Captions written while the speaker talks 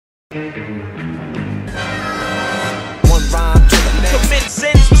One rhyme to the next. Commit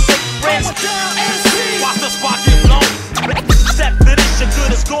sins with sick friends. Watch the spot get blown. Step to this, your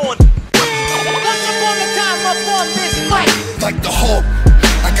good is gone. Once upon a time up on this mic. Like the Hulk,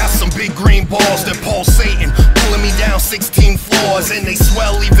 I got some big green balls that pulsating, pulling me down 16 floors, and they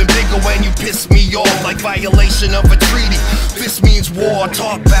swell even bigger when you piss me off, like violation of a treaty. This means war.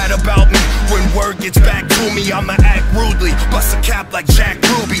 Talk bad about me when word gets back to me. I'ma act rudely, bust a cap like Jack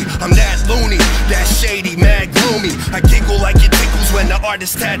Ruby. I'm that loony, that shady, mad gloomy. I giggle like it tickles when the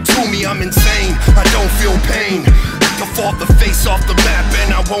artist tattoo me. I'm insane, I don't feel pain. I can fall the face off the map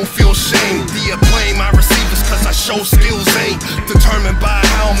and I won't feel shame. The acclaim I receive is cause I show skills, ain't determined by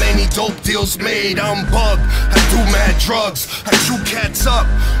how many dope deals made. I'm bugged, I do mad drugs, I chew cats up.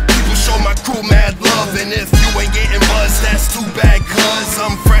 People show my crew mad love, and if you ain't getting buzzed, that's too bad, cause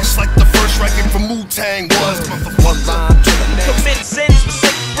I'm fresh like the first record from Wu-Tang was. One rhyme to the next. Commit sins with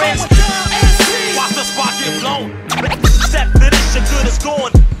sick friends. Watch the spot get blown. Step to this, your good is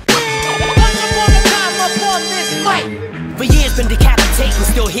gone. Once upon a time up on this mic. For years been decapitating,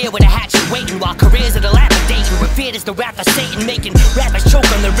 still here with a hatchet waiting, while careers are dilapidating. Revered as the rapper Satan, making rappers choke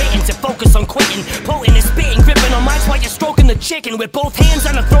on the written to focus on quitting. Potent and spitting, gripping on mics while you're stroking the chicken. With both hands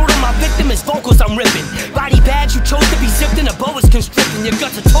on the throat of my victim, his vocals I'm ripping. Body bags you chose to be zipped in, a bow is constricting. Your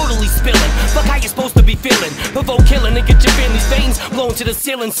guts are totally spilling. Fuck how you're supposed to be feeling. Provoke killing and get your family's veins blown to the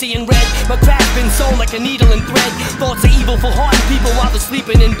ceiling, seeing red. My craft been sewn like a needle and thread. Thoughts are evil for harming people while they're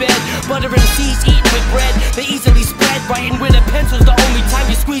sleeping in bed. Butter and seeds eaten with bread, they easily spread. Writing with a pencil's the only time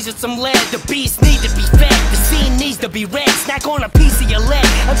you squeeze it some lead. The beast need to be fed, the scene needs to be read. Snack on a piece of your leg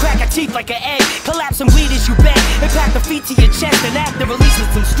and crack a teeth like an egg. Collapse and bleed as you beg. Impact the feet to your chest and after releasing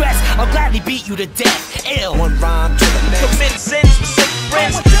some stress, I'll gladly beat you to death. Ill. One rhyme to the next. Commit sins with sick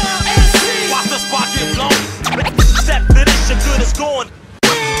friends. Watch the spot get blown. Step to this, your good is gone.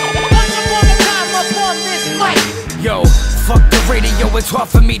 Once upon a time up on this mic. Yo, fuck the radio, it's hard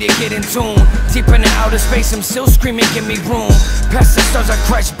for me to get in tune. Deep in the outer space, I'm still screaming, give me room. Past the stars, I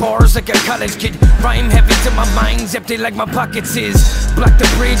crash bars like a college kid. Rhyme heavy till my mind's empty like my pockets is. Block the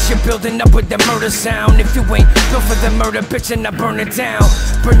bridge, you're building up with the murder sound. If you ain't built for the murder, bitch, then I burn it down.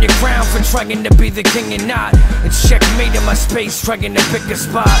 Burn your crown for trying to be the king and not. It's checkmate in my space, trying to pick a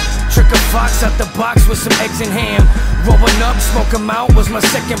spot. Trick a fox out the box with some eggs and ham. Rolling up, smoke 'em out was my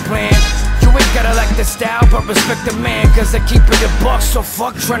second plan. You ain't gotta like the style, but respect the man, cause I keep it a buck, so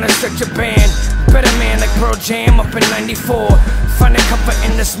fuck tryna stretch your band. Better man like Pearl Jam up in '94. Finding comfort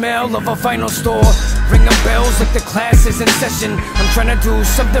in the smell of a vinyl store. Ringing bells like the class is in session. I'm tryna do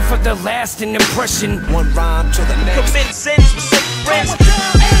something for the lasting impression. One rhyme to the next. Commit sins with sick friends.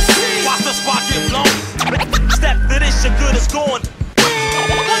 Watch the spot get blown. Step to this, your good is gone.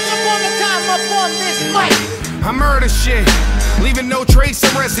 Once upon a time up on this mic. I murder shit, leaving no trace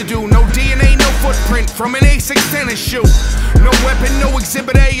of residue. No DNA, no footprint from an A6 tennis shoe. No weapon, no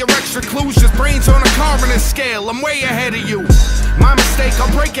exhibit A or extra clues. Just brains on a coroner's scale, I'm way ahead of you. My mistake,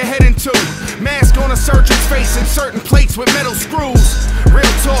 I'll break your head in two. Mask on a surgeon's face and certain plates with metal screws.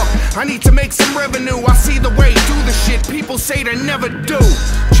 Real talk, I need to make some revenue. I see the way, do the shit people say they never do.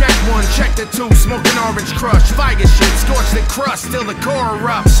 Check one, check the two, smoking orange crush. Fire shit, scorch the crust, till the core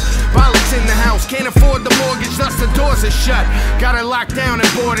erupts. Violence in the house, can't afford the mortgage, thus the doors are shut. Got it locked down and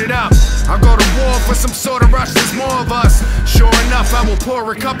boarded up. I'll go to war for some sort of rush, there's more of us. Sure enough, I will pour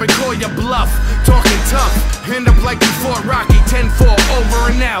a cup and call your bluff. Talking tough, end up like you fought Rocky. 10-4,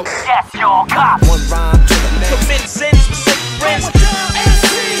 over and out. Yes, you're a cop. One rhyme to the next. Commit sins